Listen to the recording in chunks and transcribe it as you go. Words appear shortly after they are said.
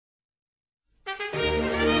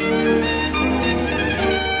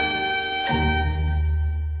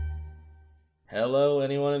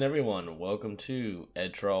anyone and everyone. Welcome to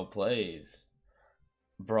Edtrawl Plays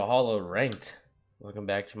Brawlhalla Ranked. Welcome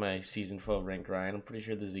back to my Season 12 Ranked grind. I'm pretty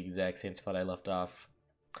sure this is the exact same spot I left off.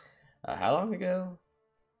 How long ago?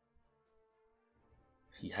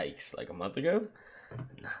 Yikes, like a month ago?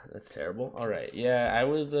 Nah, that's terrible. Alright, yeah, I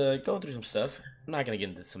was going through some stuff. I'm not going to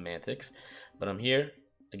get into semantics, but I'm here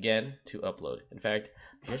again to upload. In fact,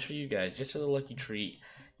 just for you guys, just a little lucky treat.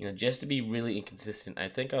 You know, just to be really inconsistent, I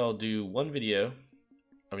think I'll do one video.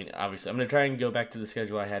 I mean, obviously, I'm going to try and go back to the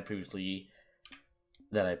schedule I had previously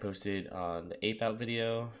that I posted on the Ape Out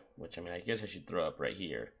video, which, I mean, I guess I should throw up right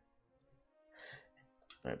here.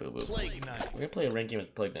 Alright, boo boo. Plague Knight. We're going to play a ranked game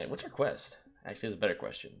with Plague Knight. What's our quest? Actually, that's a better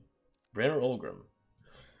question. Bren or Olgrim?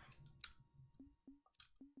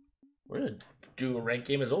 We're going to do a ranked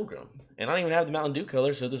game as Olgrim. And I don't even have the Mountain Dew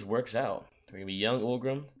color, so this works out. We're going to be young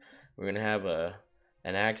Olgrim. We're going to have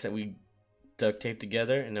an axe that we duct tape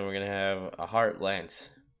together, and then we're going to have a heart lance.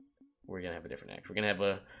 We're going to have a different axe. We're going to have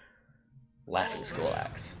a laughing skull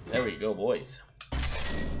axe. There we go, boys.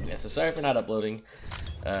 Yeah, so sorry for not uploading.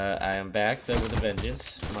 I am back, though, with a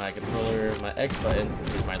vengeance. My controller, my X button,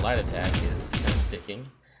 which is my light attack, is kind of sticking,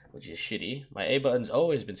 which is shitty. My A button's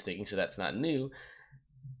always been sticking, so that's not new.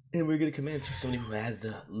 And we're going to commence with somebody who has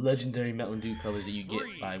the legendary Mountain Dew colors that you get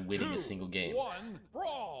by winning a single game. 1,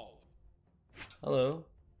 brawl! Hello.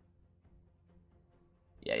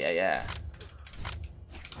 Yeah.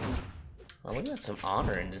 Well, we got some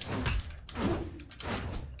honor in this.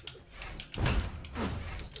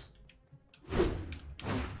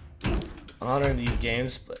 Honor in these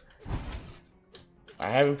games, but I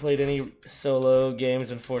haven't played any solo games,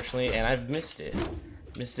 unfortunately, and I've missed it.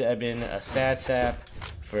 I've been a sad sap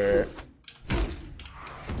for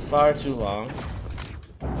far too long,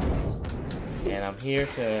 and I'm here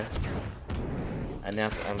to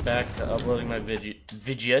announce that I'm back to uploading my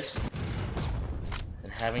videos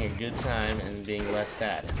and having a good time and being less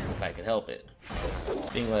sad, if I could help it.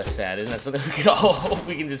 Being less sad, isn't that something we can all hope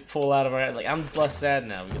we can just pull out of our head? Like, I'm less sad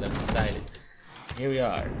now because I've decided. Here we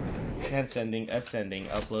are, transcending, ascending,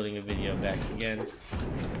 uploading a video back again.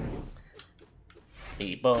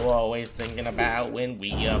 People always thinking about when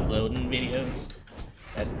we uploading videos.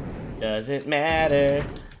 That doesn't matter.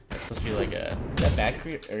 That's supposed to be like a, is that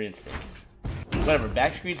Backstreet or Instinct? Whatever,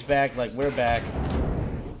 Backstreet's back, like we're back.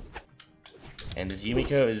 And this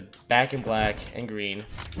Yumiko is back in black and green.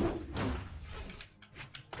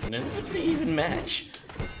 And it's a pretty even match.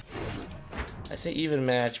 I say even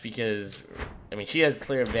match because, I mean, she has a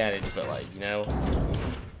clear advantage, but like, you know,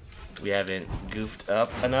 we haven't goofed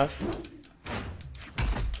up enough.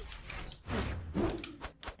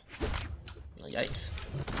 Oh, yikes.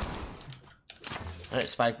 Alright,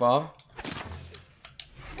 spike ball.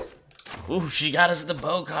 Ooh, she got us with the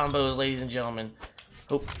bow combos, ladies and gentlemen.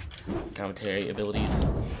 Oh, commentary abilities.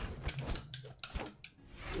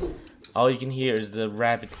 All you can hear is the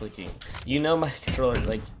rapid clicking. You know my controller,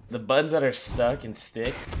 like, the buttons that are stuck and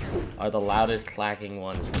stick are the loudest clacking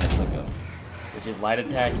ones when I click them. Which is light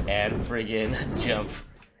attack and friggin' jump.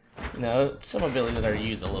 No, some abilities that are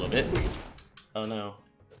used a little bit. Oh no.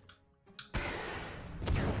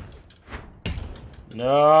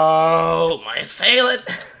 No! My assailant!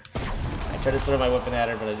 I tried to throw my weapon at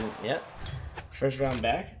her, but I didn't. Yep. First round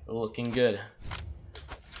back, looking good.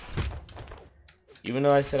 Even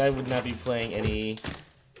though I said I would not be playing any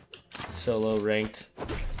solo ranked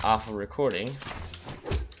off of recording,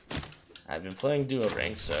 I've been playing duo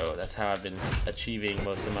ranked, so that's how I've been achieving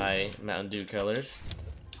most of my Mountain Dew colors.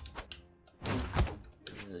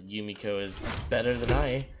 Yumiko is better than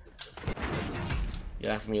I. You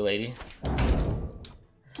laugh at me, lady.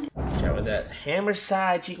 Watch out with that hammer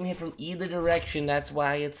side. She can hit from either direction. That's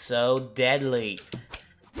why it's so deadly.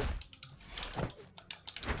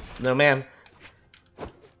 No, ma'am.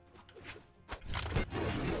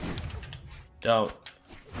 Don't.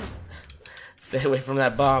 Stay away from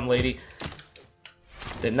that bomb, lady.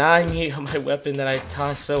 Deny me my weapon that I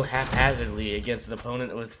toss so haphazardly against an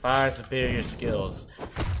opponent with far superior skills.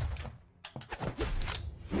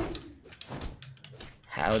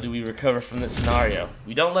 How do we recover from this scenario?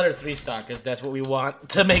 We don't let her 3-stock us. That's what we want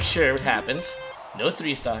to make sure it happens. No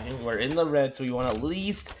 3-stocking. We're in the red, so we want to at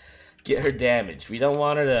least get her damaged. We don't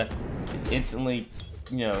want her to just instantly,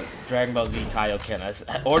 you know, Dragon Ball Z Kaioken us,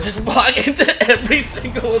 or just walk into every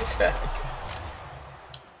single attack.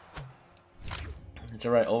 It's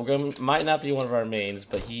alright, Olgrim might not be one of our mains,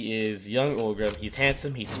 but he is young Olgrim. He's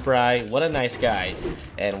handsome, he's spry, what a nice guy.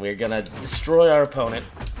 And we're gonna destroy our opponent.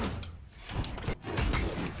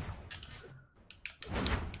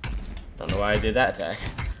 Don't know why I did that attack.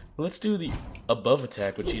 Let's do the above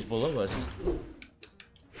attack when she's below us.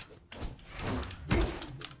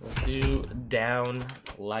 to down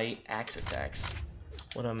light axe attacks.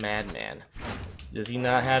 What a madman. Does he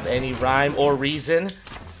not have any rhyme or reason?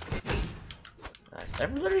 I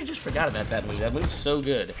literally just forgot about that move. That move's so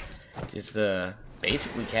good. Just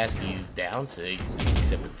basically cast these down sig,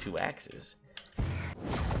 except with 2 axes.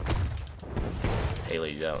 Halo,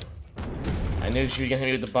 you don't. I knew she was gonna hit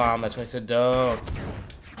me with the bomb, that's why I said don't.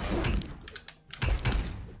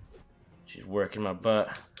 She's working my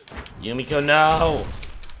butt. Yumiko, no!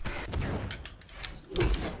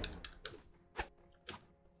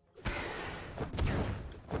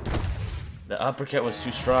 The uppercut was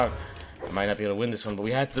too strong. I might not be able to win this one, but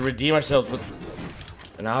we have to redeem ourselves with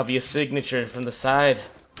an obvious signature from the side.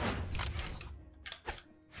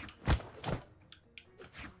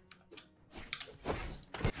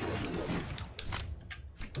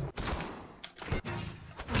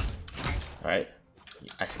 Alright.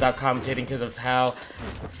 I stopped commentating because of how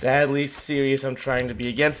sadly serious I'm trying to be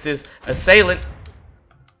against this assailant.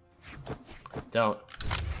 Don't.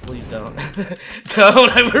 Please don't.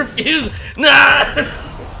 Don't! I refuse! Nah!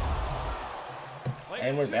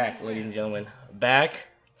 And we're back, ladies and gentlemen. Back.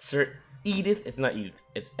 Sir Edith. It's not Edith.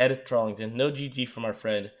 It's Edith Trollington. No GG from our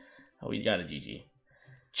friend. Oh, we got a GG.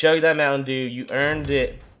 Chug that Mountain Dew. You earned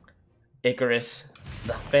it. Icarus.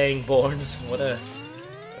 The Fangborns. What a...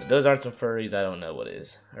 If those aren't some furries, I don't know what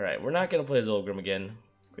is. Alright, we're not going to play as Olgrim again.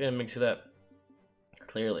 We're going to mix it up.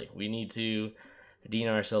 Clearly. We need to redeem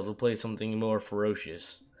ourselves. We'll play something more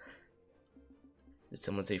ferocious. Did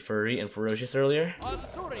someone say furry and ferocious earlier?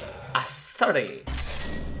 Asuri! Asuri!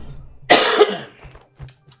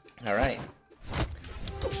 Alright.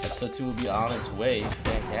 Episode 2 will be on its way.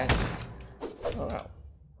 Fantastic. Oh, wow.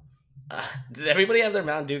 Does everybody have their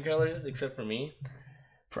Mountain Dew colors except for me?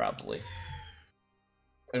 Probably.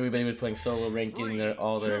 Everybody was playing solo rank, getting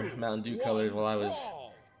all their Mountain Dew colors while I was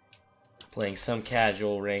playing some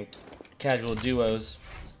casual duos.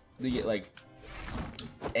 They get like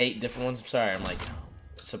 8 different ones. I'm sorry, I'm like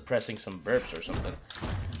suppressing some burps or something.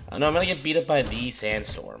 I know I'm gonna get beat up by the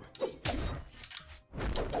Sandstorm.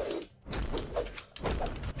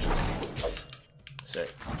 Sorry.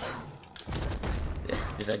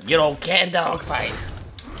 It's a good old cat dog fight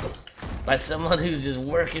by someone who's just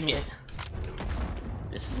working me.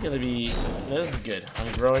 This is gonna be. No, this is good.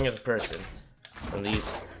 I'm growing as a person from these.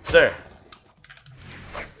 Sir,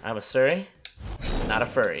 I'm a Surrey, not a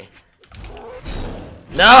furry.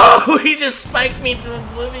 No, he just spiked me to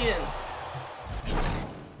oblivion.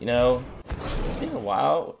 You know, it's been a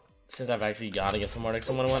while since I've actually gone against some Arctic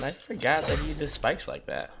 101. I forgot that he just spikes like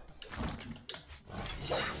that.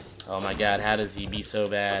 Oh my god, how does he be so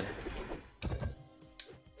bad?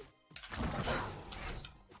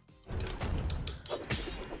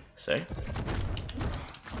 Sorry.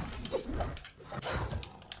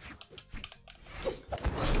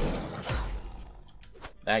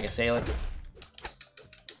 Back assailant.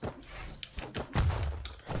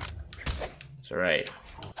 It's alright.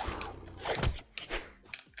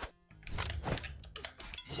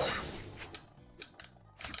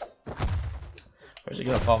 Or is he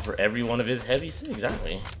gonna fall for every one of his heavy SIGs, aren't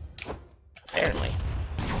we? Apparently.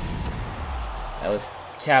 That was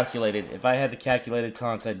calculated. If I had the calculated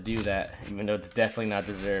taunts, I'd do that, even though it's definitely not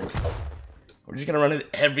deserved. We're just gonna run it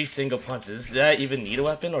every single punch. Does that even need a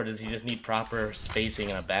weapon, or does he just need proper spacing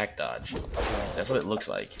and a back dodge? That's what it looks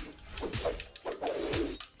like.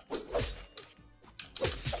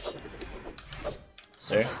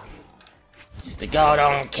 Sir? Just a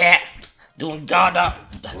doggone cat doing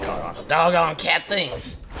doggone cat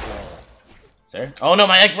things. Sir? Oh no,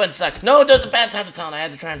 my egg went stuck. No, it was a bad time to taunt. I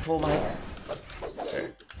had to try and pull my...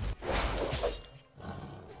 Sir.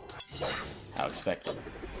 How expected.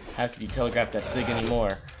 How could you telegraph that SIG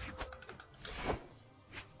anymore?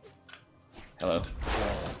 Hello.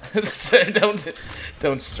 Sir,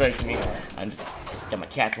 don't strike me. I'm just got my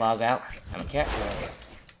cat claws out. I'm a cat.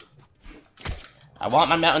 I want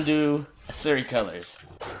my Mountain Dew Asuri colors.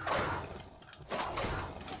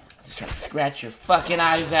 Just trying to scratch your fucking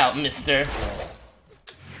eyes out, mister.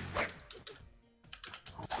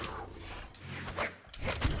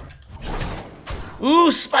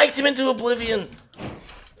 Ooh, spiked him into oblivion.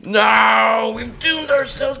 No, we've doomed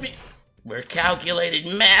ourselves. We're calculated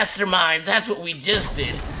masterminds. That's what we just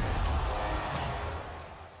did.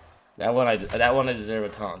 That one I deserve a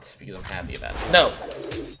taunt because I'm happy about it. No,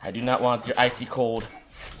 I do not want your icy cold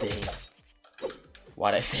sting.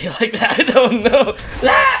 Why'd I say it like that? I don't know.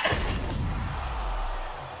 Ah!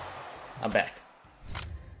 I'm back.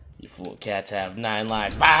 You fool cats have 9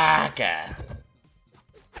 lives. Baka.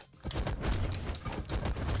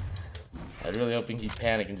 I was really hoping he'd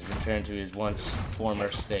panic and just return to his once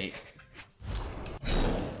former state.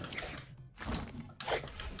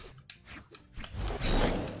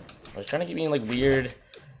 trying to give me like weird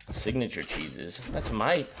signature cheeses. That's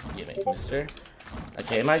my gimmick, mister.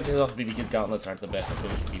 Okay, it might just also be because gauntlets aren't the best at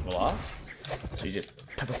pushing people off. So you just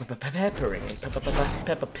peppering and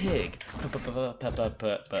Peppa Pig,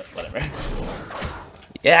 whatever.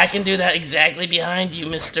 Yeah, I can do that exactly behind you,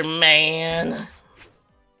 Mr. Man.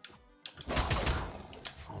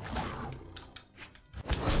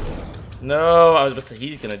 No, I was about to say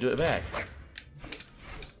he's gonna do it back.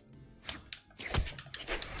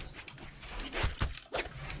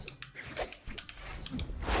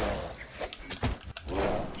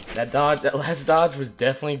 That last dodge was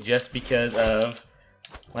definitely just because of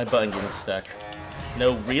my button getting stuck.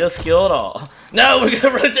 No real skill at all. No, we're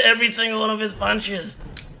gonna run into every single one of his punches.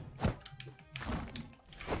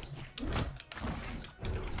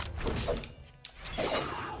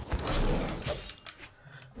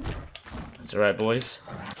 That's alright, boys.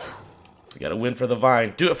 We gotta win for the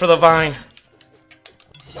vine. Do it for the vine.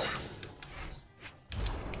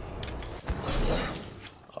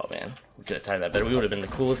 Oh man, we could have timed that better. We would have been the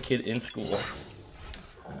coolest kid in school.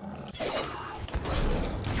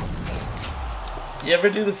 You ever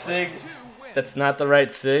do the sig that's not the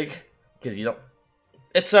right sig? Because you don't...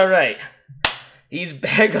 It's alright. He's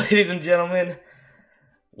back, ladies and gentlemen.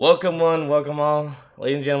 Welcome one, welcome all.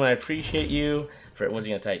 Ladies and gentlemen, I appreciate you for... Was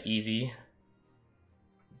he going to type easy?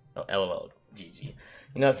 Oh, LOL. GG.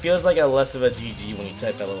 You know, it feels like a less of a GG when you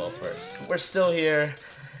type LOL first. We're still here.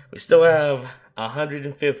 We still have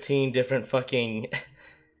 115 different fucking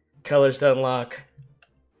colors to unlock.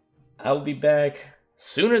 I will be back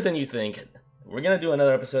sooner than you think. We're going to do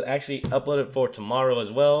another episode, actually upload it for tomorrow as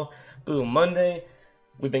well. Boom, Monday.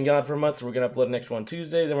 We've been gone for a month, so we're going to upload the next one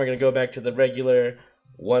Tuesday. Then we're going to go back to the regular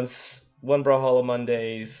one Brawlhalla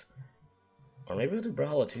Mondays. Or maybe we'll do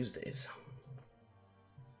Brawlhalla Tuesdays.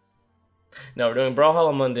 No, we're doing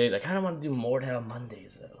Brawlhalla Mondays. I kind of want to do Mordhau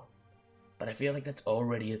Mondays, though. But I feel like that's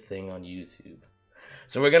already a thing on YouTube.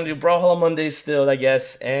 So we're going to do Brawlhalla Mondays still, I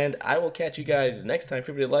guess. And I will catch you guys next time.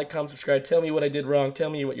 Feel free to like, comment, subscribe. Tell me what I did wrong. Tell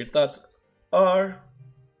me what your thoughts are.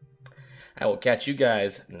 I will catch you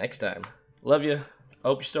guys next time. Love you. I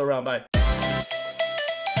hope you're still around. Bye.